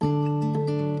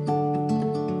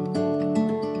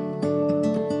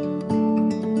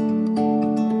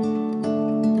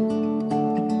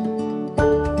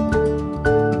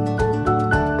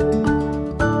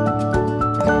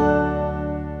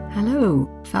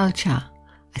Falcha.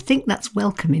 I think that's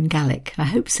welcome in Gaelic. I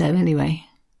hope so anyway.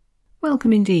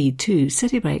 Welcome indeed to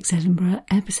City Breaks Edinburgh,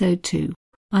 Episode 2.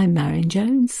 I'm Marion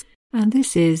Jones, and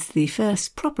this is the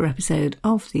first proper episode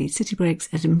of the City Breaks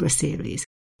Edinburgh series,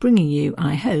 bringing you,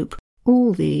 I hope,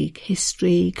 all the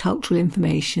history, cultural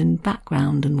information,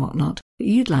 background and whatnot that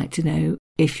you'd like to know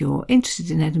if you're interested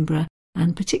in Edinburgh,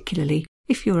 and particularly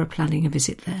if you're planning a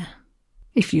visit there.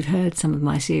 If you've heard some of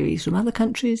my series from other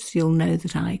countries, you'll know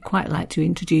that I quite like to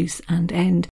introduce and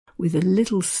end with a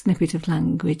little snippet of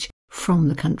language from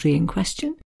the country in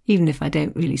question, even if I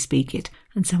don't really speak it,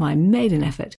 and so I made an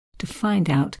effort to find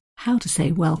out how to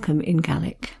say welcome in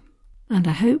Gaelic. And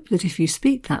I hope that if you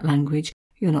speak that language,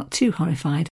 you're not too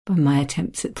horrified by my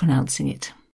attempts at pronouncing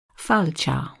it.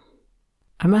 Falcha.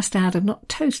 I must add I'm not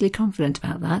totally confident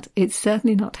about that. It's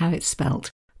certainly not how it's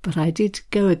spelt, but I did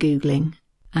go a-googling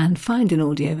and find an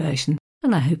audio version,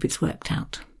 and I hope it's worked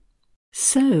out.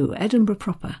 So, Edinburgh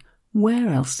proper, where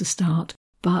else to start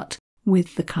but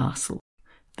with the castle?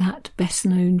 That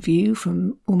best-known view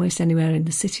from almost anywhere in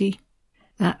the city,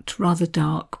 that rather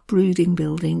dark, brooding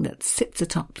building that sits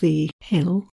atop the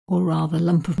hill, or rather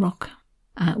lump of rock,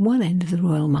 at one end of the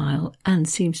Royal Mile and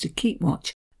seems to keep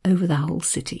watch over the whole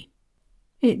city.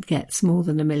 It gets more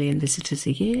than 1 million visitors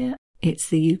a year. It's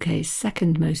the UK's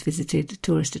second most visited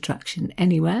tourist attraction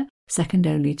anywhere, second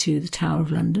only to the Tower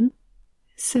of London.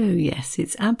 So yes,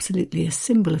 it's absolutely a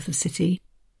symbol of the city,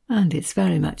 and it's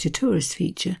very much a tourist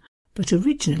feature, but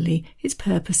originally its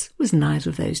purpose was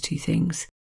neither of those two things.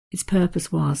 Its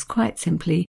purpose was, quite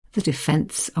simply, the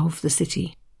defence of the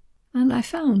city. And I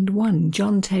found one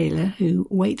John Taylor who,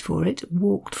 wait for it,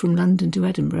 walked from London to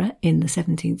Edinburgh in the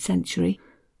 17th century,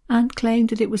 and claimed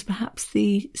that it was perhaps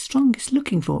the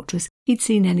strongest-looking fortress he'd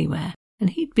seen anywhere,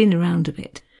 and he'd been around a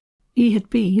bit. He had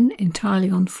been entirely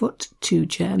on foot to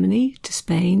Germany, to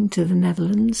Spain, to the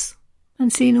Netherlands,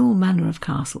 and seen all manner of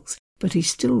castles, but he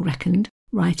still reckoned,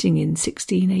 writing in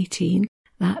 1618,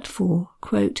 that for,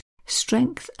 quote,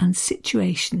 strength and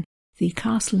situation, the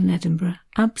castle in Edinburgh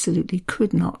absolutely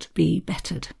could not be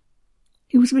bettered.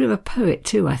 He was a bit of a poet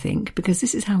too, I think, because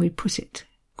this is how he put it,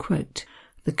 quote,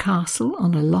 the castle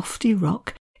on a lofty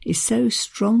rock is so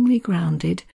strongly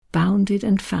grounded, bounded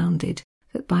and founded,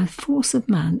 that by force of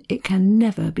man it can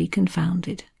never be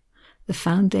confounded. The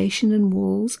foundation and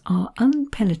walls are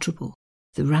unpenetrable,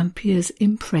 the rampiers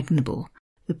impregnable,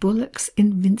 the bullocks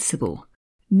invincible.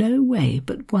 No way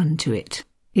but one to it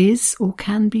is or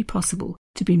can be possible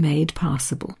to be made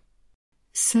passable.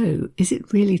 So, is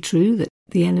it really true that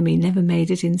the enemy never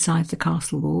made it inside the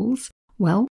castle walls?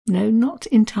 Well, no, not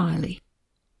entirely.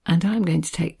 And I'm going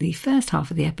to take the first half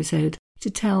of the episode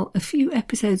to tell a few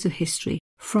episodes of history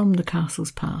from the castle's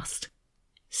past.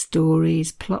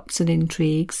 Stories, plots and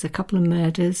intrigues, a couple of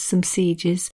murders, some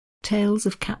sieges, tales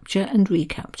of capture and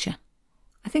recapture.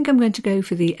 I think I'm going to go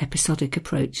for the episodic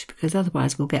approach because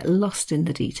otherwise we'll get lost in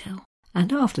the detail.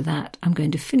 And after that, I'm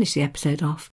going to finish the episode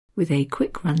off with a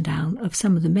quick rundown of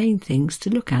some of the main things to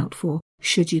look out for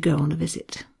should you go on a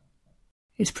visit.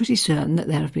 It's pretty certain that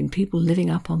there have been people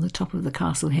living up on the top of the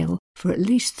castle hill for at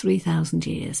least 3,000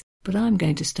 years, but I'm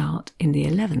going to start in the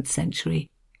 11th century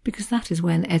because that is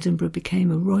when Edinburgh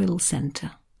became a royal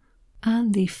centre.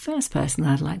 And the first person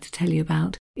I'd like to tell you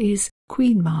about is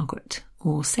Queen Margaret,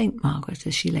 or Saint Margaret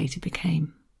as she later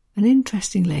became. An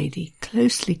interesting lady,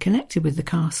 closely connected with the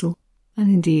castle, and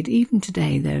indeed even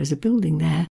today there is a building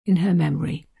there in her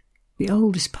memory, the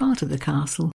oldest part of the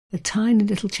castle, a tiny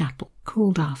little chapel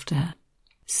called after her.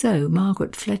 So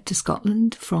Margaret fled to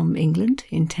Scotland from England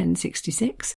in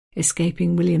 1066,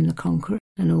 escaping William the Conqueror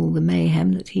and all the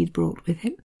mayhem that he'd brought with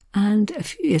him, and a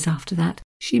few years after that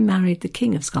she married the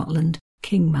King of Scotland,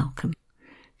 King Malcolm.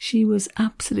 She was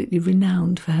absolutely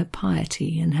renowned for her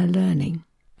piety and her learning,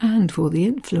 and for the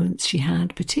influence she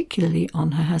had particularly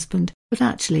on her husband, but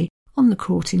actually on the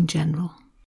court in general.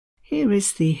 Here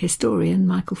is the historian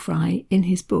Michael Fry in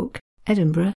his book,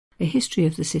 Edinburgh, A History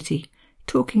of the City,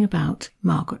 talking about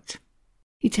Margaret.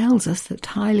 He tells us that,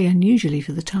 highly unusually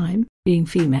for the time, being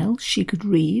female, she could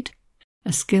read,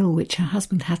 a skill which her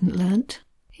husband hadn't learnt,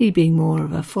 he being more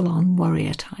of a full-on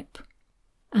warrior type.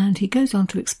 And he goes on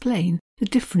to explain the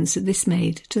difference that this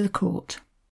made to the court.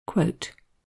 Quote,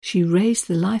 she raised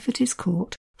the life at his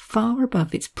court far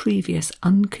above its previous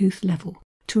uncouth level,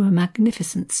 to a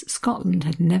magnificence Scotland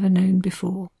had never known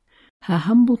before. Her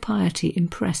humble piety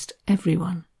impressed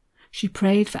everyone. She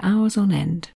prayed for hours on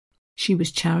end. She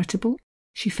was charitable.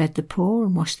 She fed the poor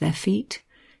and washed their feet.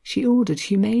 She ordered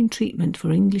humane treatment for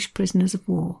English prisoners of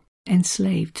war,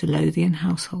 enslaved to Lothian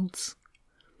households.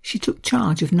 She took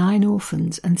charge of 9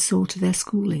 orphans and saw to their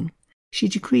schooling. she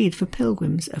decreed for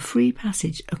pilgrims a free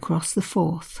passage across the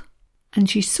Forth, and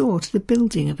she saw to the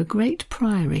building of a great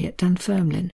priory at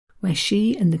Dunfermline, where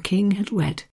she and the king had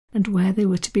wed, and where they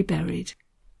were to be buried.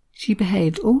 She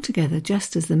behaved altogether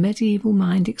just as the medieval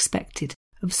mind expected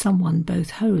of someone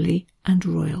both holy and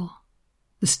royal.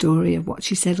 The story of what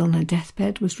she said on her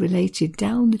deathbed was related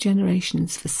down the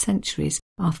generations for centuries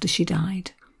after she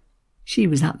died. She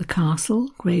was at the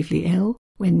castle, gravely ill,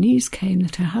 when news came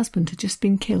that her husband had just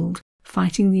been killed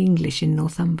fighting the English in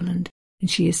Northumberland, and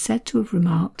she is said to have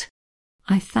remarked,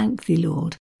 "I thank thee,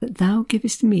 Lord, that thou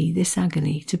givest me this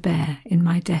agony to bear in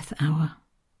my death hour."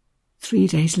 3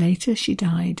 days later she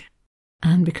died,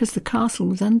 and because the castle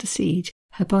was under siege,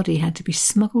 her body had to be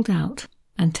smuggled out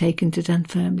and taken to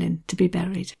Dunfermline to be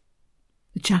buried.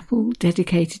 The chapel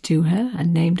dedicated to her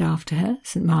and named after her,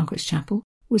 St Margaret's Chapel,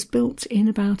 was built in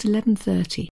about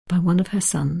 1130 by one of her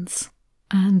sons,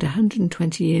 and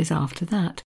 120 years after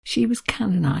that she was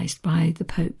canonised by the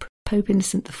Pope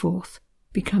Innocent IV,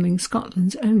 becoming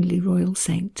Scotland's only royal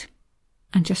saint.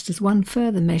 And just as one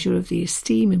further measure of the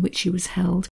esteem in which she was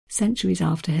held centuries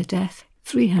after her death,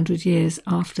 300 years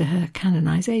after her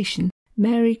canonisation,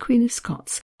 Mary, Queen of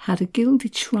Scots, had a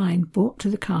gilded shrine brought to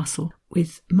the castle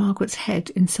with Margaret's head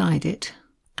inside it,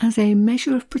 as a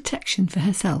measure of protection for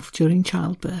herself during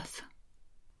childbirth.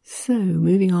 So,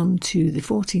 moving on to the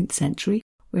 14th century,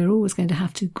 we're always going to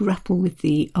have to grapple with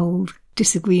the old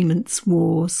disagreements,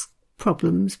 wars,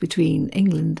 problems between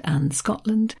England and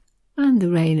Scotland, and the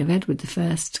reign of Edward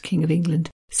I, King of England,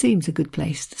 seems a good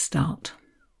place to start.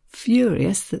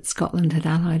 Furious that Scotland had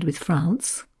allied with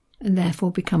France, and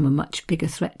therefore become a much bigger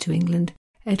threat to England,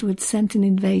 Edward sent an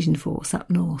invasion force up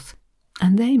north,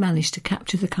 and they managed to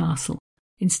capture the castle,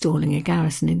 installing a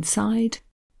garrison inside,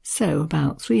 so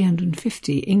about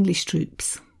 350 English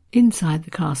troops inside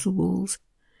the castle walls.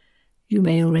 You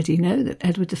may already know that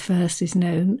Edward I is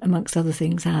known, amongst other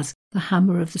things, as the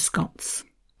Hammer of the Scots,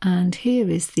 and here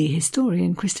is the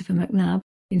historian Christopher MacNab,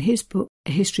 in his book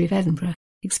A History of Edinburgh,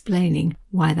 explaining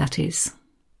why that is.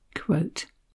 Quote,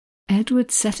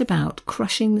 "Edward set about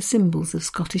crushing the symbols of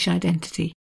Scottish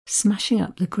identity, smashing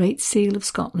up the Great Seal of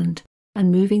Scotland,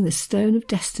 and moving the Stone of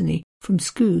Destiny from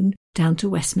Scone down to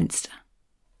Westminster.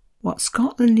 What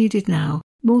Scotland needed now,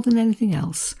 more than anything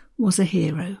else, was a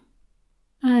hero.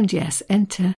 And yes,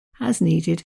 enter, as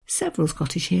needed, several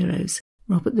Scottish heroes.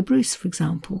 Robert the Bruce, for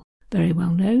example, very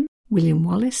well known, William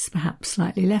Wallace, perhaps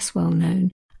slightly less well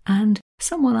known, and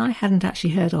someone I hadn't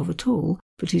actually heard of at all,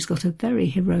 but who's got a very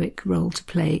heroic role to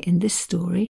play in this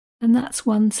story, and that's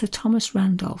one Sir Thomas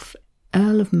Randolph,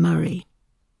 Earl of Murray,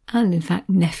 and in fact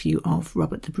nephew of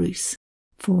Robert the Bruce,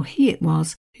 for he it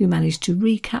was who managed to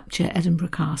recapture Edinburgh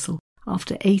Castle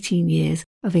after 18 years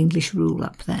of English rule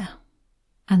up there.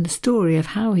 And the story of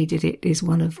how he did it is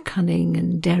one of cunning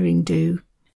and daring-do,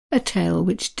 a tale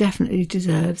which definitely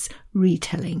deserves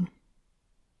retelling.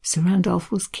 Sir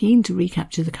Randolph was keen to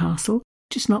recapture the castle,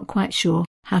 just not quite sure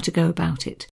how to go about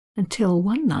it, until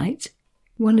one night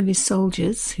one of his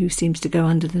soldiers, who seems to go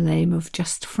under the name of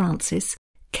just Francis,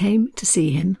 came to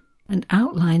see him and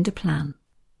outlined a plan.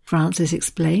 Francis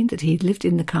explained that he had lived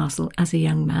in the castle as a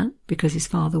young man because his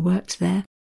father worked there,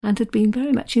 and had been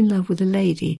very much in love with a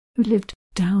lady who lived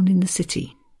down in the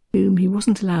city, whom he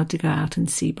wasn't allowed to go out and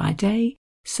see by day,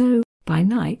 so by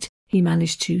night he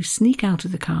managed to sneak out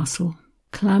of the castle,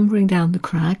 clambering down the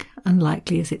crag,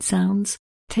 unlikely as it sounds,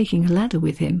 taking a ladder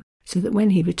with him so that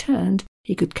when he returned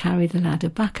he could carry the ladder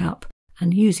back up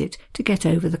and use it to get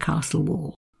over the castle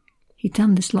wall. He'd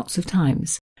done this lots of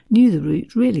times, knew the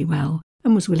route really well,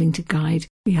 and was willing to guide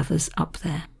the others up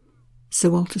there.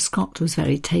 Sir Walter Scott was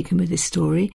very taken with this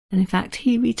story, and in fact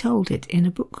he retold it in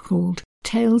a book called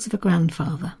Tales of a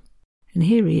Grandfather. And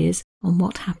here he is on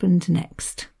what happened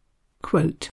next.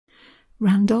 Quote,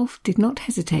 "Randolph did not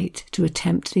hesitate to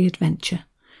attempt the adventure.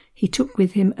 He took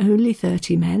with him only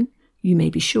 30 men, you may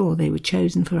be sure they were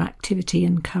chosen for activity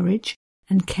and courage,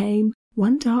 and came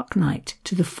one dark night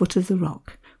to the foot of the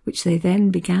rock, which they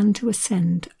then began to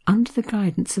ascend under the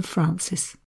guidance of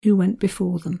Francis, who went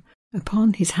before them,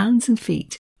 upon his hands and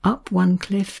feet, up one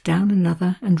cliff, down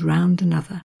another, and round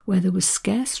another, where there was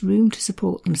scarce room to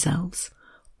support themselves.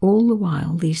 All the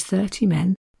while these 30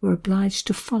 men were obliged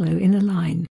to follow in a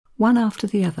line, one after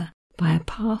the other, by a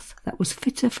path that was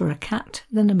fitter for a cat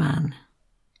than a man."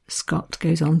 Scott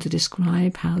goes on to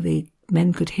describe how the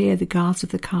men could hear the guards of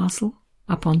the castle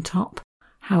up on top,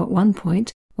 how at one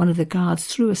point one of the guards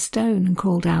threw a stone and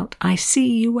called out, "I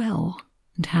see you well,"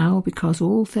 and how, because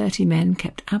all 30 men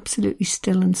kept absolutely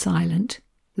still and silent,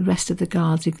 the rest of the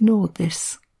guards ignored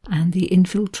this, and the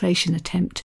infiltration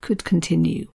attempt could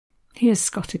continue. Here's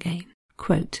Scott again.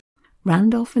 Quote,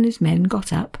 Randolph and his men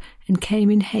got up and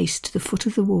came in haste to the foot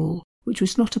of the wall, which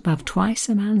was not above twice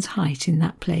a man's height in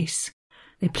that place.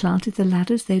 They planted the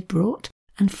ladders they had brought,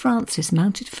 and Francis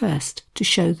mounted first to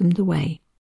show them the way.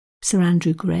 Sir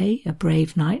Andrew Grey, a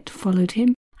brave knight, followed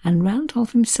him, and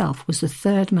Randolph himself was the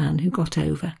third man who got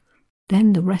over.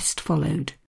 Then the rest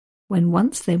followed. When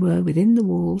once they were within the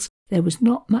walls, there was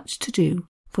not much to do,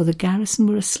 for the garrison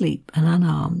were asleep and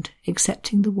unarmed,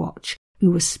 excepting the watch,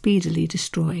 who was speedily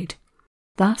destroyed.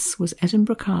 Thus was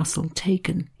Edinburgh Castle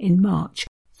taken in March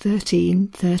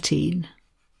 1313.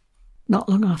 Not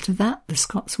long after that, the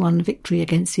Scots won victory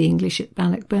against the English at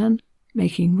Bannockburn,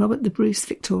 making Robert the Bruce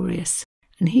victorious,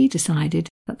 and he decided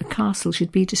that the castle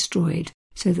should be destroyed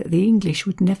so that the English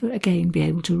would never again be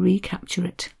able to recapture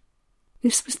it.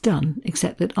 This was done,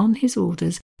 except that on his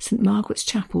orders St Margaret's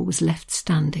Chapel was left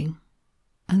standing.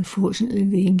 Unfortunately,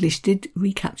 the English did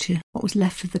recapture what was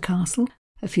left of the castle.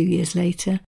 A few years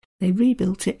later, they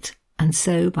rebuilt it, and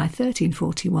so by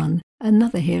 1341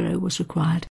 another hero was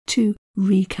required to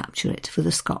recapture it for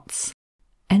the Scots.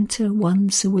 Enter one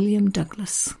Sir William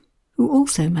Douglas, who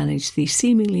also managed the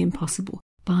seemingly impossible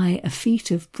by a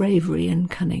feat of bravery and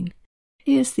cunning.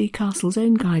 Here's the castle's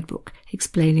own guidebook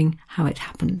explaining how it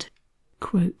happened.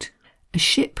 Quote, "A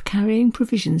ship carrying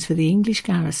provisions for the English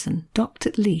garrison docked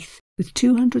at Leith with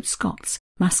 200 Scots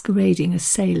masquerading as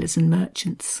sailors and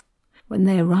merchants. When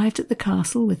they arrived at the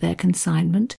castle with their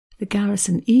consignment, the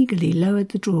garrison eagerly lowered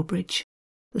the drawbridge.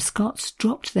 The Scots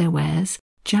dropped their wares,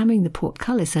 jamming the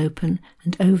portcullis open,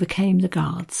 and overcame the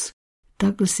guards.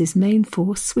 Douglas's main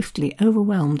force swiftly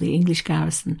overwhelmed the English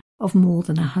garrison of more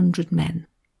than 100 men."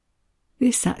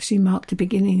 This actually marked the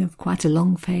beginning of quite a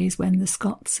long phase when the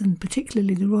Scots, and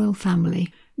particularly the royal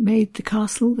family, made the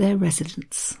castle their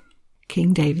residence.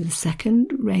 King David II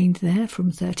reigned there from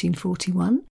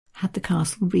 1341, had the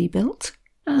castle rebuilt,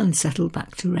 and settled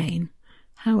back to reign.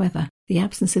 However, the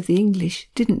absence of the English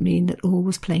didn't mean that all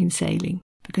was plain sailing,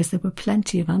 because there were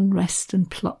plenty of unrest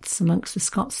and plots amongst the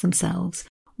Scots themselves,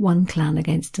 one clan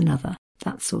against another,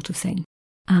 that sort of thing.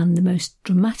 And the most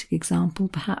dramatic example,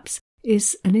 perhaps,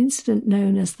 is an incident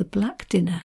known as the Black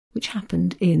Dinner, which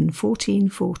happened in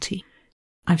 1440.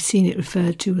 I've seen it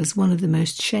referred to as one of the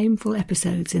most shameful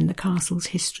episodes in the castle's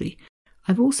history.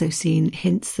 I've also seen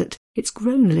hints that it's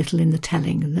grown a little in the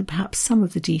telling and that perhaps some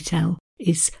of the detail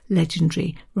is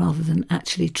legendary rather than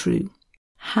actually true.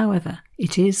 However,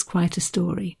 it is quite a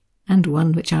story, and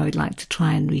one which I would like to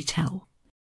try and retell.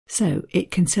 So,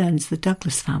 it concerns the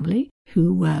Douglas family,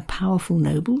 who were powerful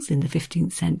nobles in the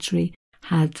 15th century,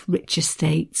 had rich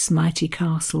estates, mighty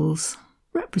castles,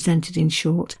 represented, in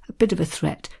short, a bit of a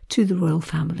threat to the royal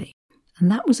family.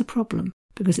 And that was a problem,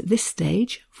 because at this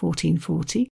stage,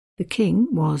 1440, the king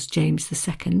was James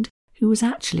II, who was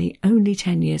actually only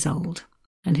 10 years old,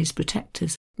 and his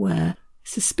protectors were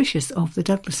suspicious of the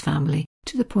Douglas family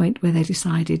to the point where they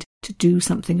decided to do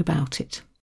something about it.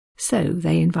 So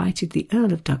they invited the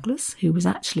Earl of Douglas, who was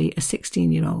actually a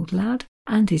 16-year-old lad,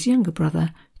 and his younger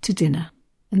brother to dinner.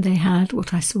 And they had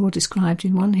what I saw described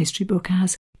in one history book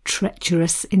as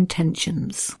treacherous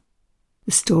intentions.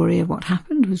 The story of what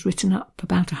happened was written up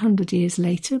about 100 years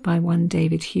later by one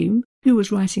David Hume, who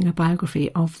was writing a biography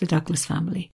of the Douglas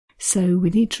family. So we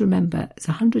need to remember it's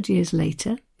 100 years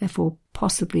later, therefore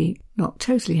possibly not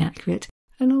totally accurate,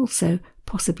 and also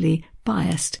possibly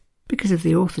biased because of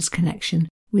the author's connection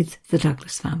with the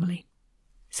Douglas family.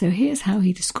 So here's how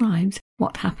he describes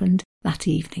what happened that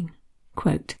evening.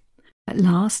 Quote, "At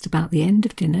last, about the end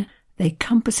of dinner, they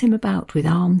compass him about with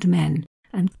armed men,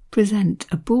 and present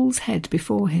a bull's head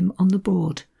before him on the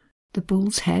board. The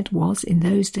bull's head was in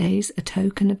those days a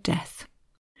token of death.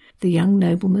 The young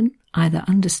nobleman, either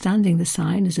understanding the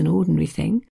sign as an ordinary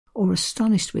thing, or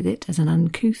astonished with it as an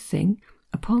uncouth thing,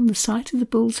 upon the sight of the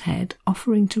bull's head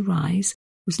offering to rise,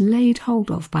 was laid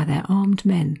hold of by their armed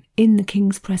men in the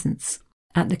king's presence,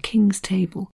 at the king's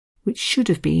table, which should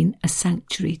have been a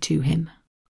sanctuary to him."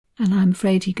 And I'm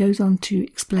afraid he goes on to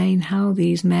explain how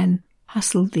these men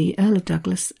hustled the Earl of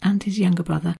Douglas and his younger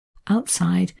brother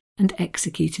outside and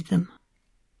executed them.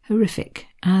 Horrific,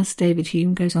 as David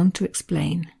Hume goes on to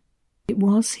explain. It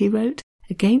was, he wrote,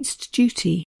 against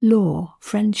duty, law,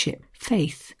 friendship,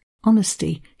 faith,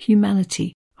 honesty,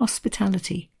 humanity,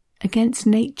 hospitality, against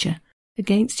nature,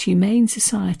 against humane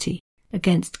society,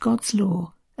 against God's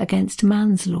law, against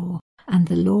man's law, and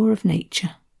the law of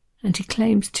nature. And he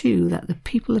claims too that the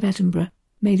people of Edinburgh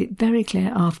made it very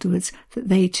clear afterwards that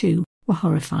they too were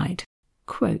horrified.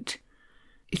 Quote,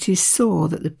 "It is sore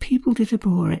that the people did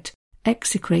abhor it,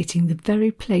 execrating the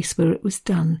very place where it was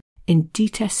done, in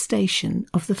detestation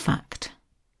of the fact."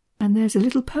 And there's a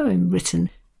little poem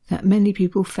written that many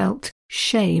people felt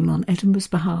shame on Edinburgh's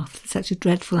behalf that such a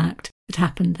dreadful act had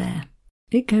happened there.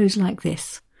 It goes like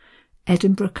this: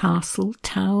 Edinburgh Castle,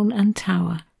 town and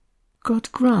tower,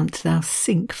 God grant thou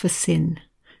sink for sin,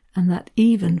 and that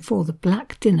even for the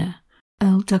black dinner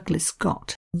Earl Douglas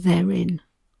got therein.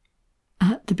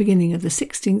 At the beginning of the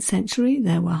 16th century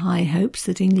there were high hopes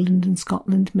that England and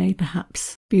Scotland may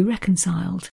perhaps be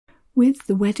reconciled, with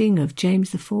the wedding of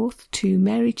James IV to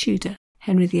Mary Tudor,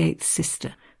 Henry VIII's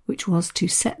sister, which was to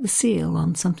set the seal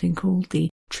on something called the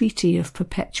Treaty of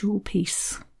Perpetual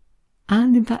Peace.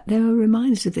 And in fact there are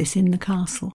reminders of this in the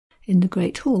castle. In the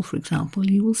Great Hall, for example,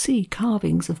 you will see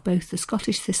carvings of both the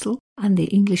Scottish thistle and the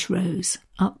English rose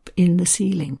up in the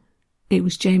ceiling. It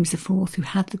was James IV who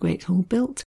had the Great Hall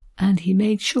built, and he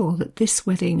made sure that this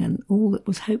wedding and all that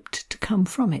was hoped to come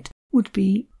from it would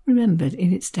be remembered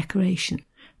in its decoration.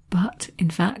 But, in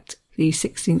fact, the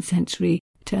 16th century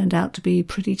turned out to be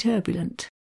pretty turbulent.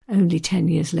 Only 10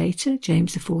 years later,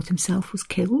 James IV himself was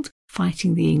killed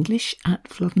fighting the English at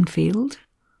Flodden Field,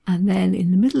 and then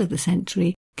in the middle of the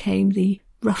century came the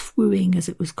rough wooing, as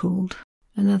it was called,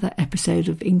 another episode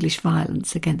of English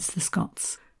violence against the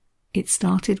Scots. It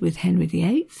started with Henry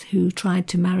VIII, who tried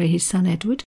to marry his son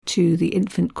Edward to the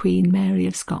infant Queen Mary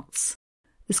of Scots.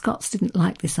 The Scots didn't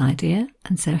like this idea,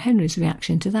 and so Henry's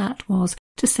reaction to that was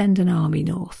to send an army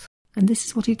north, and this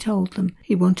is what he told them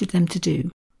he wanted them to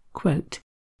do. Quote,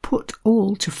 "Put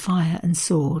all to fire and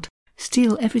sword,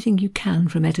 steal everything you can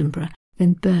from Edinburgh,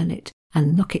 then burn it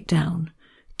and knock it down.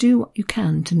 Do what you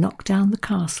can to knock down the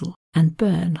castle and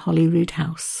burn Holyrood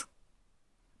House."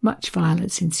 Much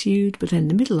violence ensued, but in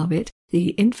the middle of it, the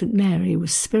infant Mary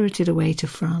was spirited away to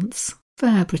France for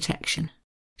her protection.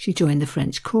 She joined the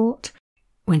French court.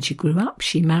 When she grew up,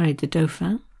 she married the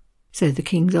Dauphin, so the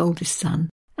king's oldest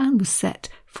son, and was set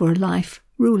for a life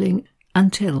ruling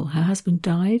until her husband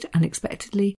died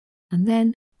unexpectedly, and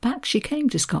then back she came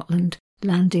to Scotland,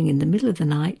 landing in the middle of the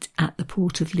night at the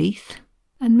port of Leith,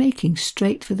 and making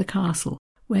straight for the castle,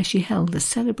 where she held a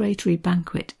celebratory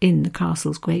banquet in the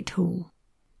castle's great hall.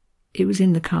 It was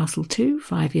in the castle too,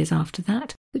 5 years after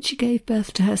that she gave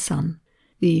birth to her son,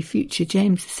 the future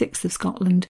James VI of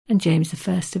Scotland and James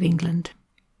I of England.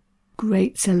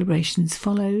 Great celebrations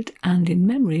followed, and in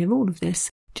memory of all of this,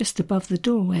 just above the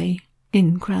doorway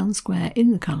in Crown Square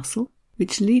in the castle,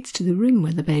 which leads to the room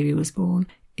where the baby was born,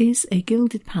 is a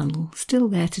gilded panel still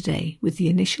there today with the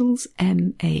initials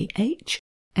M.A.H.,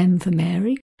 M for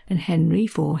Mary and Henry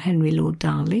for Henry Lord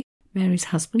Darnley, Mary's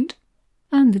husband,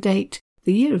 and the date,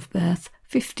 the year of birth,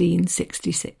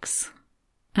 1566.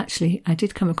 Actually, I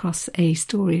did come across a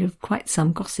story of quite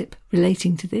some gossip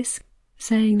relating to this,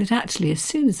 saying that actually as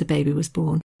soon as the baby was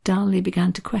born, Darnley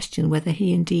began to question whether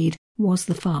he indeed was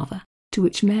the father, to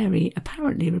which Mary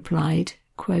apparently replied,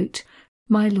 quote,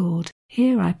 "My lord,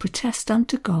 here I protest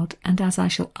unto God, and as I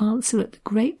shall answer at the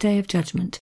great day of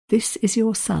judgment, this is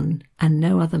your son, and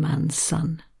no other man's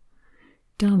son."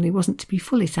 Darnley wasn't to be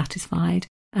fully satisfied,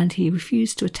 and he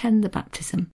refused to attend the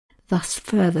baptism, thus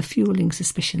further fueling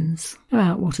suspicions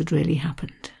about what had really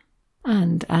happened.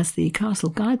 And, as the Castle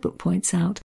Guidebook points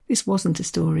out, this wasn't a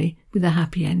story with a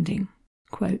happy ending.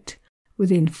 Quote,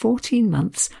 "Within 14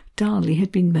 months, Darnley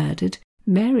had been murdered,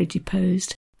 Mary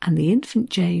deposed, and the infant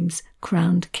James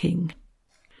crowned king.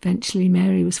 Eventually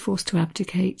Mary was forced to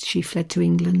abdicate. She fled to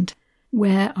England,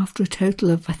 where, after a total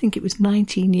of, I think it was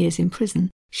 19 years in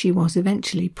prison, she was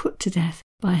eventually put to death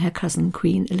by her cousin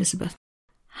Queen Elizabeth.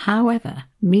 However,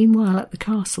 meanwhile at the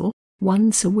castle,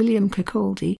 one Sir William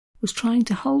Kirkcaldy was trying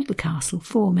to hold the castle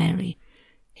for Mary.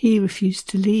 He refused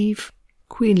to leave.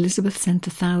 Queen Elizabeth sent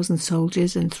 1,000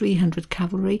 soldiers and 300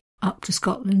 cavalry up to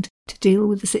Scotland to deal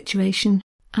with the situation,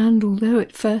 and although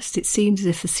at first it seemed as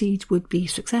if the siege would be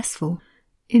successful,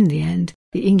 in the end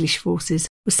the English forces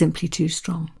were simply too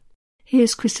strong.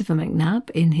 Here's Christopher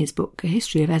McNabb in his book A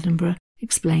History of Edinburgh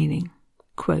explaining,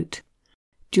 quote,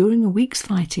 "During a week's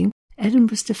fighting,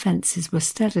 Edinburgh's defences were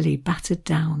steadily battered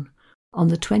down. On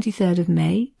the 23rd of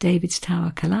May, David's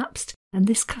Tower collapsed, and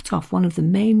this cut off one of the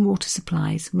main water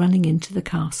supplies running into the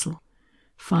castle.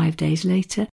 5 days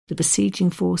later, the besieging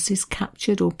forces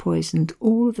captured or poisoned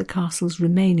all of the castle's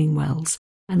remaining wells,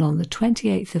 and on the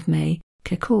 28th of May,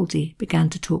 Kirkcaldy began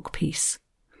to talk peace.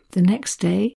 The next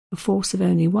day, a force of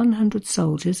only 100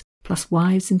 soldiers, plus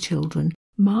wives and children,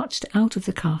 marched out of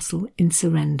the castle in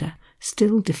surrender,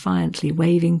 still defiantly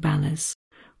waving banners.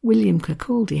 William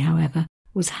Kirkcaldy, however,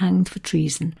 was hanged for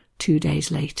treason 2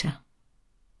 days later."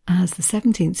 As the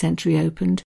 17th century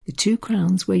opened, the two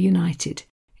crowns were united.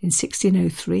 In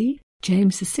 1603,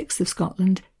 James VI of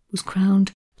Scotland was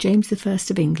crowned James I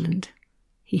of England.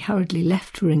 He hurriedly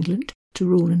left for England to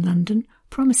rule in London,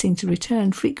 promising to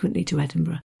return frequently to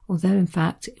Edinburgh, although in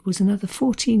fact it was another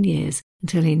 14 years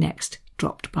until he next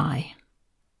dropped by.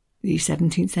 The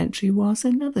 17th century was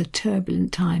another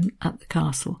turbulent time at the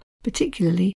castle,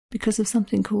 particularly because of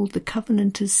something called the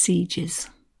Covenanters' sieges.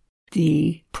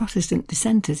 The Protestant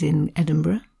dissenters in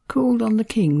Edinburgh called on the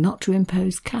king not to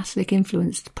impose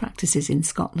Catholic-influenced practices in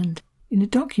Scotland in a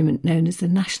document known as the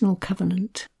National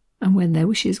Covenant, and when their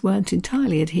wishes weren't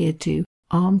entirely adhered to,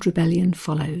 armed rebellion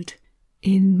followed.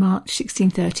 In March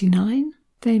 1639,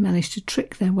 they managed to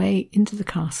trick their way into the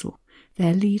castle.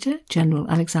 Their leader, General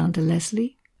Alexander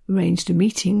Leslie, arranged a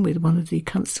meeting with one of the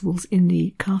constables in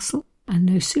the castle, and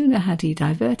no sooner had he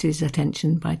diverted his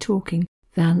attention by talking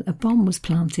than a bomb was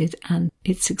planted and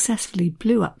it successfully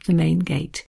blew up the main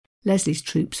gate. Leslie's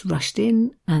troops rushed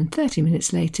in, and 30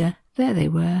 minutes later, there they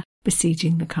were,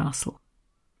 besieging the castle.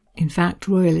 In fact,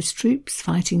 royalist troops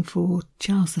fighting for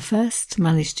Charles I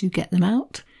managed to get them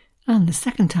out, and the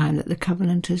second time that the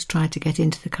Covenanters tried to get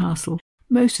into the castle,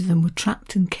 most of them were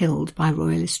trapped and killed by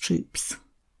royalist troops.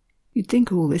 You'd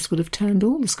think all this would have turned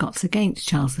all the Scots against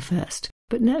Charles I,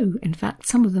 but no, in fact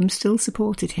some of them still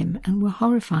supported him and were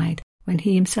horrified when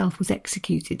he himself was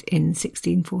executed in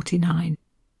 1649.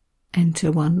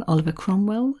 Enter one Oliver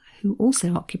Cromwell, who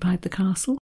also occupied the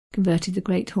castle, converted the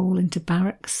Great Hall into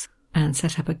barracks, and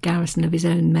set up a garrison of his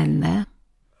own men there.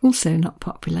 Also not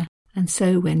popular, and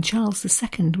so when Charles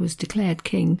II was declared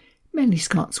king, many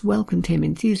Scots welcomed him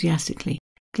enthusiastically,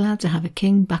 glad to have a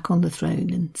king back on the throne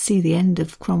and see the end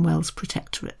of Cromwell's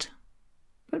protectorate.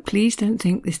 But please don't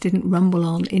think this didn't rumble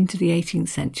on into the 18th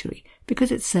century,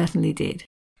 because it certainly did.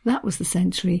 That was the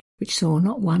century which saw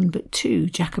not one but two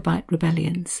Jacobite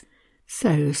rebellions.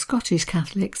 So Scottish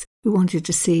Catholics who wanted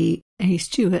to see a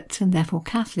Stuart and therefore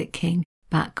Catholic king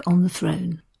back on the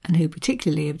throne, and who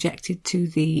particularly objected to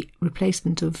the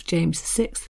replacement of James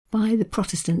VI by the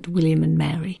Protestant William and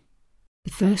Mary.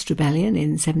 The first rebellion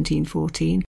in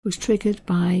 1714 was triggered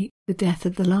by the death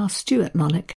of the last Stuart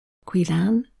monarch, Queen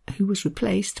Anne, who was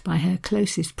replaced by her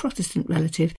closest Protestant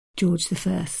relative, George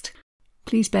I.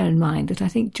 Please bear in mind that I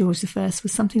think George I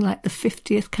was something like the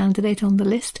 50th candidate on the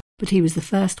list, but he was the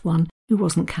first one who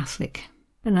wasn't Catholic.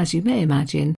 And as you may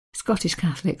imagine, Scottish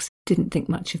Catholics didn't think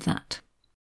much of that.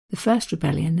 The first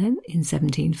rebellion then, in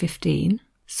 1715,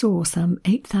 saw some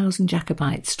 8,000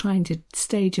 Jacobites trying to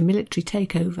stage a military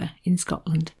takeover in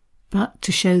Scotland. But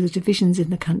to show the divisions in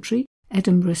the country,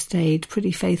 Edinburgh stayed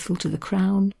pretty faithful to the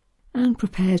crown and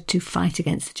prepared to fight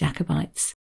against the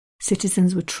Jacobites.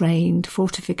 Citizens were trained,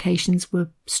 fortifications were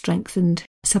strengthened,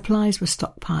 supplies were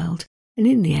stockpiled, and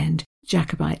in the end,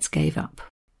 Jacobites gave up.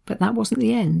 But that wasn't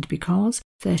the end, because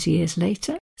 30 years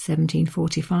later,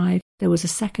 1745, there was a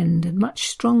second and much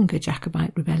stronger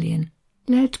Jacobite rebellion,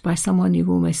 led by someone you've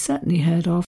almost certainly heard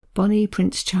of, Bonnie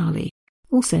Prince Charlie,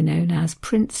 also known as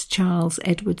Prince Charles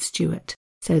Edward Stuart,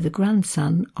 so the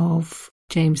grandson of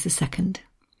James II.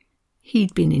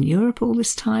 He'd been in Europe all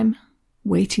this time,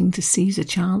 waiting to seize a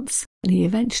chance, and he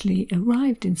eventually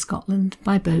arrived in Scotland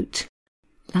by boat,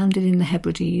 landed in the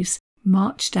Hebrides,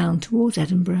 marched down towards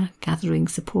Edinburgh, gathering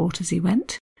support as he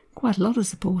went, quite a lot of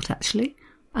support actually,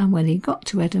 and when he got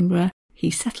to Edinburgh, he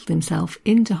settled himself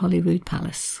into Holyrood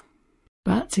Palace.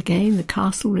 But again, the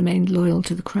castle remained loyal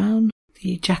to the crown.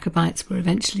 The Jacobites were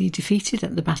eventually defeated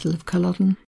at the Battle of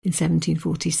Culloden in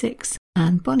 1746,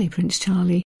 and Bonnie Prince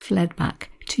Charlie fled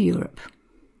back to Europe.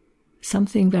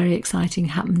 Something very exciting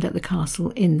happened at the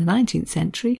castle in the 19th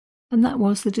century, and that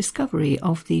was the discovery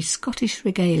of the Scottish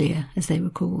regalia, as they were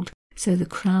called, so the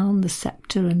crown, the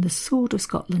sceptre and the sword of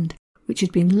Scotland, which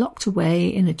had been locked away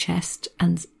in a chest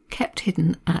and kept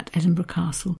hidden at Edinburgh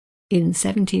Castle in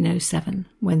 1707,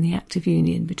 when the Act of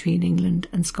Union between England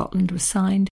and Scotland was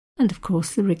signed, and of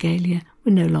course the regalia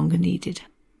were no longer needed.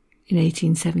 In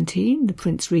 1817, the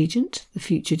Prince Regent, the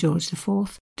future George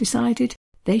IV, decided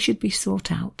they should be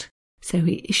sought out, so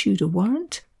he issued a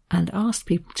warrant and asked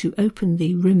people to open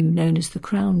the room known as the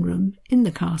Crown Room in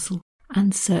the castle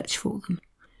and search for them.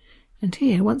 And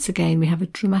here, once again, we have a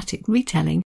dramatic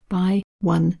retelling by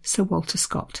one Sir Walter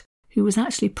Scott, who was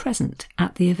actually present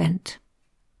at the event.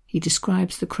 He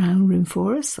describes the Crown Room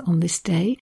for us on this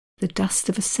day. "The dust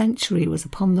of a century was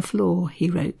upon the floor," he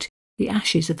wrote. "The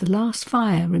ashes of the last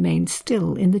fire remained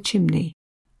still in the chimney."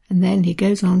 And then he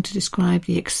goes on to describe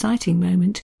the exciting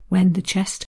moment when the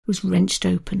chest was wrenched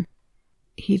open.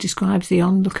 He describes the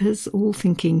onlookers all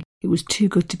thinking it was too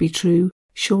good to be true,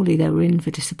 surely they were in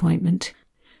for disappointment.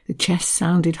 The chest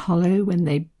sounded hollow when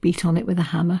they beat on it with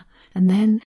a hammer, and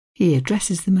then he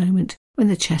addresses the moment when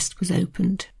the chest was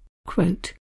opened.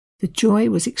 Quote, "The joy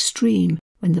was extreme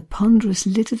when the ponderous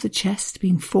lid of the chest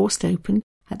being forced open,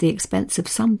 at the expense of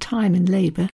some time and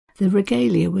labour, the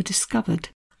regalia were discovered,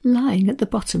 lying at the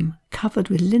bottom, covered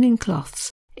with linen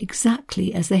cloths,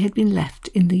 exactly as they had been left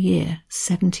in the year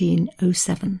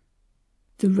 1707.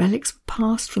 The relics were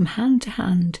passed from hand to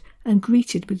hand and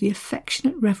greeted with the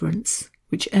affectionate reverence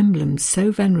which emblems so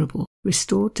venerable,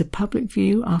 restored to public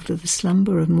view after the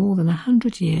slumber of more than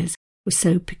 100 years, was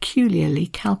so peculiarly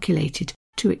calculated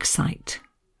to excite.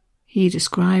 He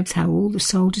describes how all the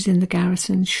soldiers in the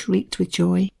garrison shrieked with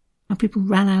joy, how people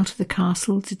ran out of the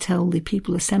castle to tell the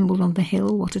people assembled on the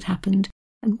hill what had happened,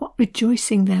 and what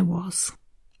rejoicing there was.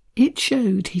 It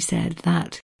showed, he said,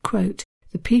 that, quote,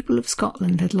 the people of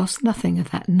Scotland had lost nothing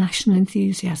of that national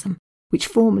enthusiasm which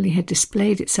formerly had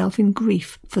displayed itself in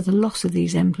grief for the loss of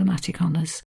these emblematic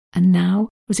honours, and now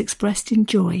was expressed in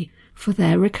joy for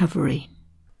their recovery.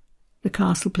 The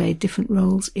castle played different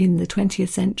roles in the 20th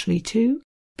century too,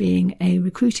 being a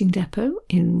recruiting depot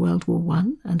in World War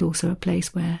I and also a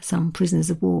place where some prisoners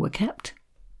of war were kept.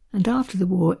 And after the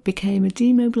war it became a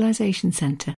demobilisation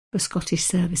centre for Scottish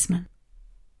servicemen.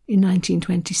 In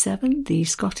 1927 the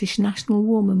Scottish National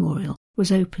War Memorial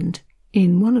was opened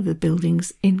in one of the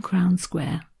buildings in Crown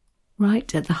Square,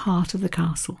 right at the heart of the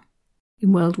castle.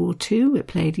 In World War II it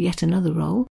played yet another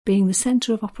role, being the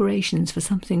centre of operations for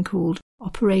something called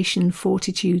Operation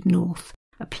Fortitude North,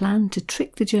 a plan to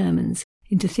trick the Germans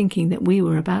into thinking that we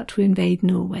were about to invade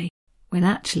Norway, when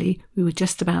actually we were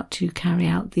just about to carry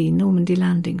out the Normandy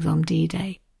landings on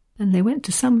D-Day, and they went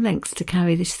to some lengths to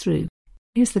carry this through.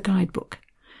 Here's the guidebook.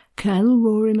 Colonel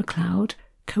Rory MacLeod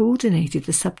coordinated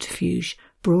the subterfuge,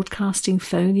 broadcasting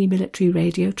phony military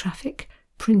radio traffic,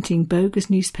 printing bogus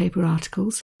newspaper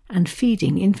articles, and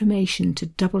feeding information to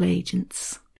double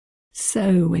agents.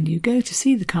 So when you go to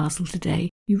see the castle today,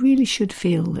 you really should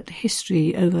feel that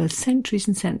history over centuries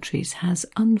and centuries has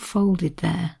unfolded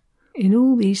there, in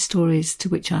all these stories to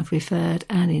which I've referred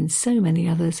and in so many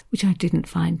others which I didn't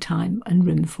find time and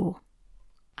room for.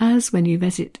 As when you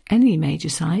visit any major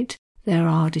site, there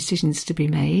are decisions to be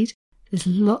made, there's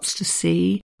lots to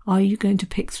see. Are you going to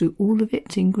pick through all of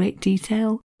it in great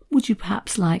detail? Would you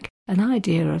perhaps like an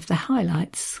idea of the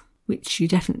highlights, which you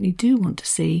definitely do want to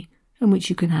see, and which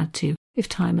you can add to if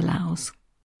time allows?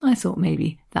 I thought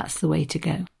maybe that's the way to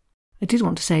go. I did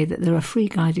want to say that there are free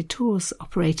guided tours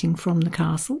operating from the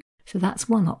castle, so that's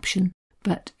one option.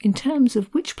 But in terms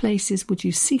of which places would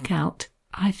you seek out,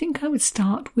 I think I would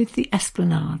start with the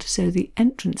esplanade, so the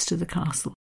entrance to the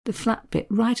castle, the flat bit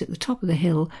right at the top of the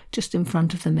hill just in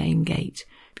front of the main gate,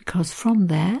 because from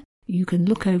there you can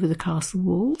look over the castle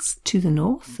walls to the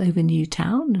north over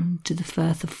Newtown and to the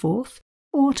Firth of Forth,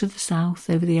 or to the south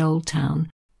over the old town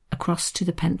across to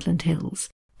the Pentland Hills,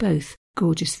 both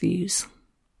gorgeous views.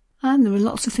 And there are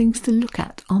lots of things to look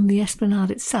at on the esplanade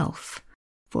itself.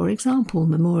 For example,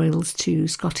 memorials to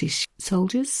Scottish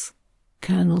soldiers,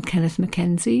 Colonel Kenneth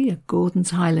Mackenzie, a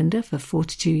Gordon's Highlander for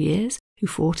 42 years, who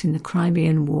fought in the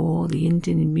Crimean War, the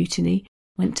Indian Mutiny,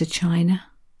 went to China.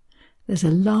 There's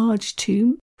a large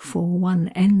tomb for one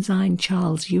Ensign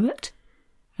Charles Ewart,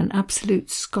 an absolute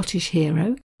Scottish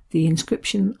hero. The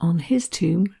inscription on his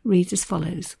tomb reads as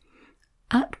follows: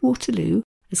 At Waterloo,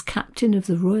 as captain of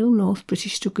the Royal North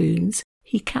British Dragoons,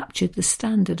 he captured the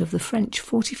standard of the French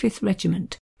 45th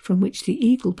Regiment, from which the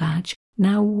eagle badge,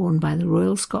 now worn by the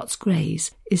Royal Scots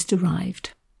Greys, is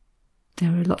derived.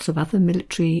 There are lots of other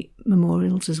military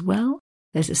memorials as well.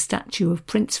 There's a statue of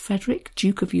Prince Frederick,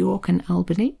 Duke of York and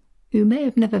Albany, who may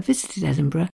have never visited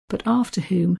Edinburgh, but after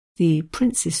whom the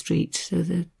Princes Street, so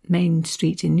the main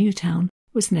street in Newtown,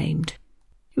 was named.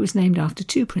 It was named after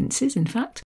two princes, in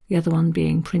fact, the other one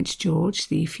being Prince George,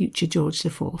 the future George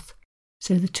IV.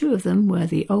 So the two of them were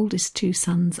the oldest two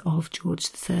sons of George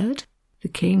III, the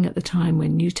king at the time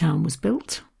when Newtown was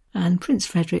built, and Prince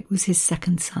Frederick was his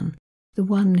second son, the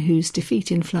one whose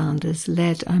defeat in Flanders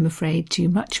led, I'm afraid, to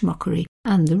much mockery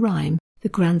and the rhyme, the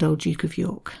Grand Old Duke of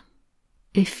York.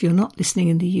 If you're not listening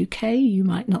in the UK, you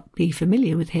might not be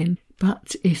familiar with him,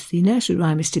 but if the nursery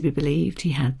rhyme is to be believed,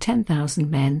 he had 10,000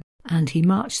 men, and he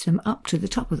marched them up to the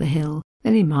top of the hill,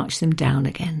 then he marched them down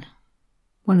again.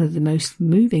 One of the most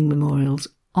moving memorials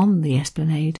on the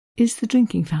esplanade is the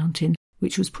drinking fountain,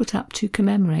 which was put up to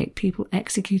commemorate people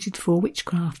executed for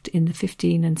witchcraft in the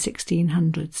 1500s and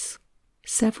 1600s.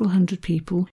 Several hundred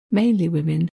people, mainly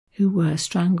women, who were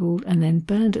strangled and then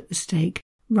burned at the stake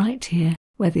right here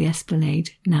where the esplanade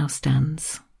now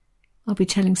stands. I'll be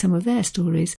telling some of their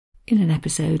stories in an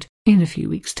episode in a few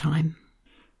weeks' time.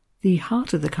 The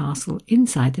heart of the castle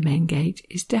inside the main gate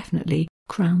is definitely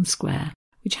Crown Square,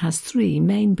 which has three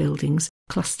main buildings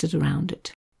clustered around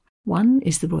it. One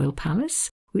is the Royal Palace,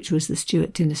 which was the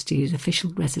Stuart dynasty's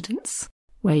official residence,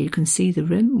 where you can see the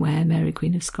room where Mary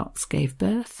Queen of Scots gave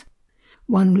birth.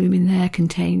 One room in there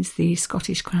contains the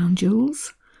Scottish Crown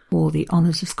Jewels, or the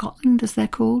Honours of Scotland as they're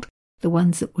called, the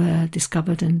ones that were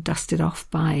discovered and dusted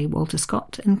off by Walter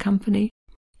Scott and Company.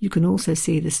 You can also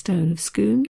see the Stone of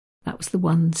Scone. That was the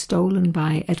one stolen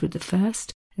by Edward I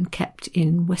and kept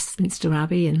in Westminster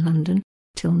Abbey in London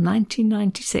till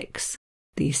 1996,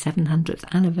 the 700th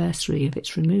anniversary of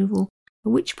its removal,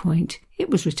 at which point it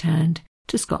was returned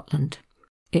to Scotland.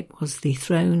 It was the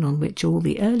throne on which all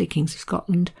the early kings of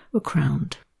Scotland were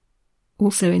crowned.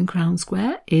 Also in Crown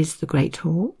Square is the Great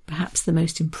Hall, perhaps the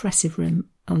most impressive room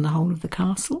on the whole of the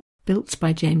castle, built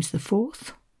by James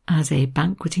IV as a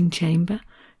banqueting chamber,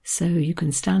 so you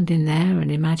can stand in there and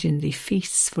imagine the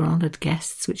feasts for honoured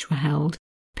guests which were held,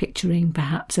 picturing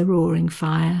perhaps a roaring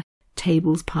fire,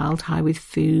 tables piled high with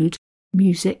food,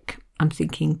 music, I'm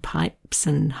thinking pipes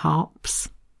and harps.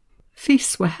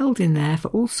 Feasts were held in there for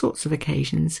all sorts of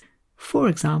occasions. For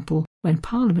example, when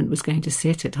Parliament was going to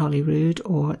sit at Holyrood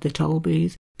or at the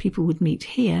Tolbooth, people would meet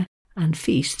here and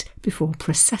feast before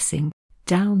processing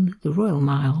down the Royal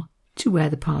Mile to where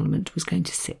the Parliament was going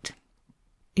to sit.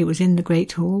 It was in the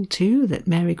Great Hall, too, that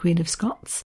Mary Queen of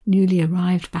Scots, newly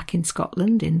arrived back in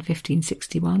Scotland in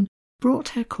 1561, brought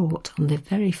her court on the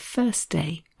very first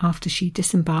day after she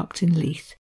disembarked in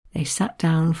Leith. They sat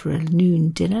down for a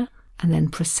noon dinner and then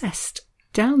processed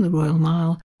down the Royal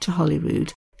Mile to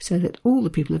Holyrood so that all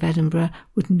the people of Edinburgh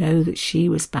would know that she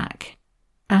was back.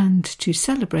 And to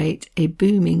celebrate, a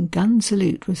booming gun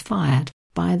salute was fired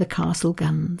by the castle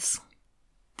guns.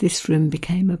 This room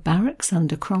became a barracks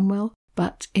under Cromwell,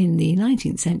 but in the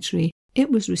 19th century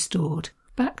it was restored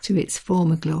back to its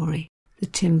former glory. The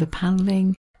timber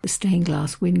panelling, the stained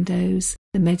glass windows,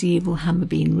 the medieval hammer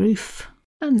beam roof,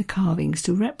 and the carvings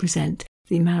to represent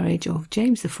the marriage of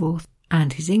James IV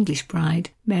and his English bride,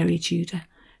 Mary Tudor.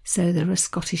 So there are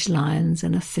Scottish lions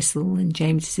and a thistle and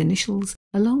James's initials,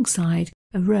 alongside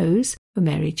a rose for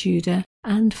Mary Tudor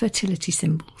and fertility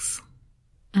symbols.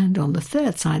 And on the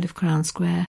third side of Crown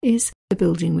Square is the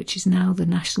building which is now the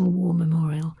National War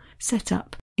Memorial, set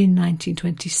up in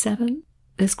 1927.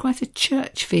 There's quite a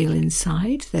church feel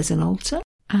inside. There's an altar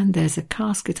and there's a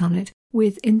casket on it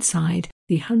with inside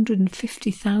the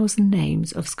 150,000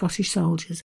 names of Scottish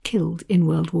soldiers killed in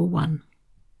World War I.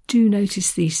 Do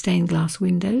notice the stained glass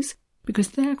windows because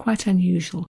they're quite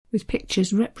unusual, with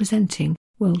pictures representing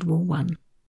World War I.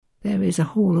 There is a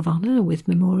Hall of Honour with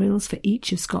memorials for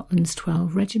each of Scotland's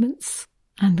 12 regiments,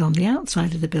 and on the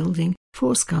outside of the building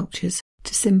 4 sculptures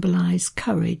to symbolise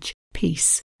courage,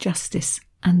 peace, justice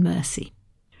and mercy.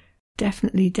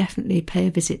 Definitely pay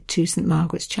a visit to St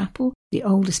Margaret's Chapel, the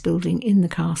oldest building in the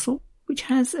castle, which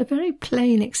has a very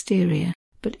plain exterior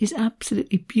but is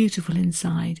absolutely beautiful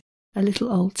inside. A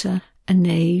little altar, a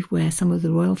nave where some of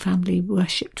the royal family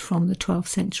worshipped from the 12th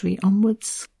century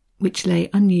onwards, which lay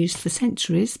unused for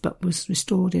centuries but was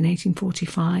restored in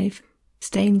 1845,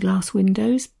 stained glass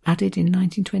windows added in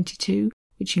 1922,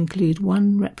 which include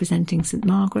one representing St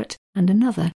Margaret and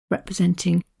another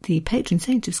representing the patron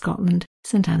saint of Scotland,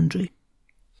 St Andrew.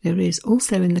 There is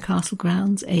also in the castle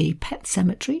grounds a pet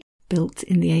cemetery built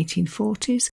in the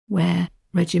 1840s where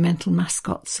regimental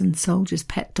mascots and soldiers'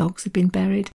 pet dogs have been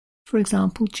buried. For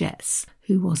example, Jets,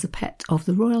 who was a pet of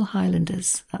the Royal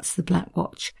Highlanders, that's the Black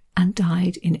Watch, and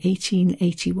died in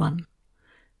 1881.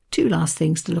 2 last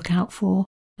things to look out for: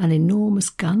 an enormous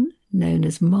gun known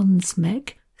as Mons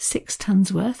Meg, 6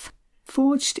 tons worth,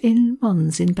 forged in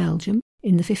Mons in Belgium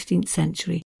in the 15th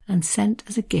century and sent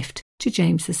as a gift to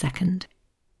James II.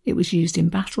 It was used in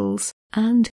battles,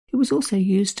 and it was also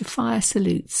used to fire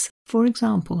salutes, for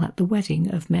example at the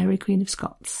wedding of Mary Queen of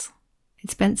Scots. It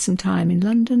spent some time in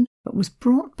London, but was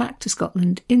brought back to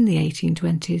Scotland in the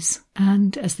 1820s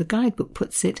and, as the guidebook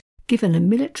puts it, given a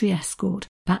military escort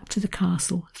back to the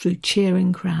castle through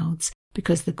cheering crowds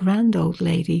because the grand old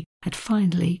lady had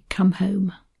finally come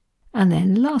home. And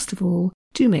then, last of all,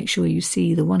 do make sure you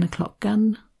see the 1 o'clock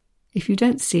gun. If you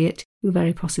don't see it, you'll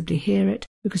very possibly hear it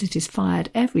because it is fired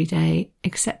every day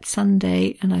except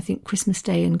Sunday and I think Christmas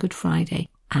Day and Good Friday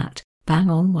at bang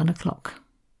on 1 o'clock.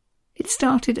 It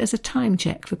started as a time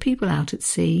check for people out at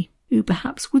sea who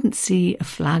perhaps wouldn't see a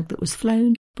flag that was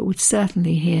flown but would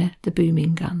certainly hear the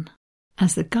booming gun.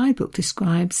 As the guidebook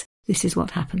describes, this is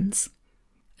what happens.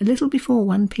 A little before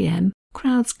 1 p.m,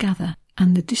 crowds gather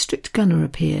and the district gunner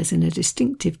appears in a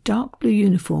distinctive dark blue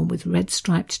uniform with red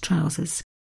striped trousers.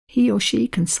 He or she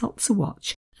consults a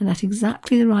watch and at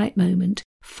exactly the right moment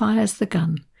fires the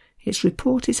gun. Its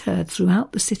report is heard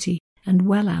throughout the city and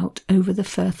well out over the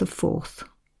Firth of Forth.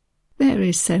 There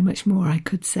is so much more I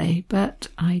could say, but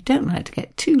I don't like to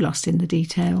get too lost in the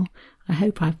detail. I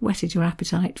hope I've whetted your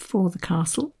appetite for the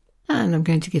castle, and I'm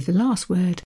going to give the last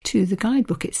word to the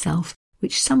guidebook itself,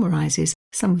 which summarises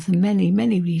some of the many,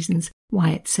 many reasons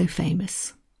why it's so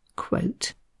famous.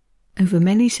 Quote, "Over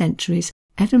many centuries,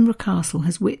 Edinburgh Castle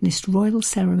has witnessed royal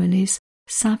ceremonies,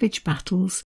 savage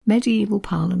battles, medieval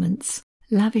parliaments,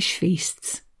 lavish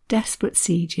feasts, desperate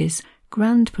sieges,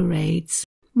 grand parades,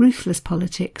 ruthless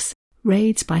politics,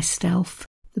 raids by stealth,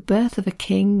 the birth of a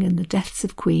king and the deaths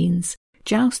of queens,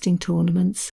 jousting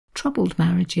tournaments, troubled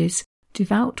marriages,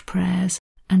 devout prayers,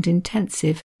 and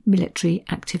intensive military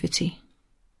activity."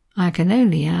 I can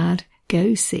only add,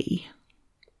 go see.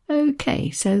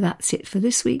 OK, so that's it for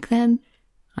this week then.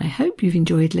 I hope you've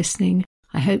enjoyed listening.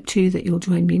 I hope too that you'll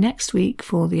join me next week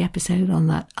for the episode on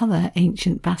that other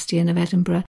ancient bastion of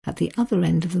Edinburgh at the other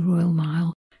end of the Royal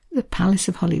Mile, the Palace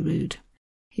of Holyrood.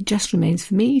 It just remains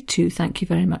for me to thank you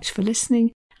very much for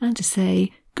listening and to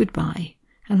say goodbye.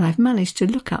 And I've managed to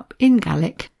look up in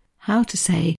Gaelic how to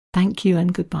say thank you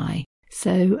and goodbye.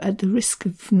 So at the risk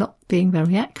of not being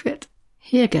very accurate,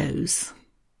 here goes.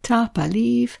 Ta pa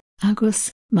leave,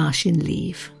 agus marsin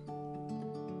leave.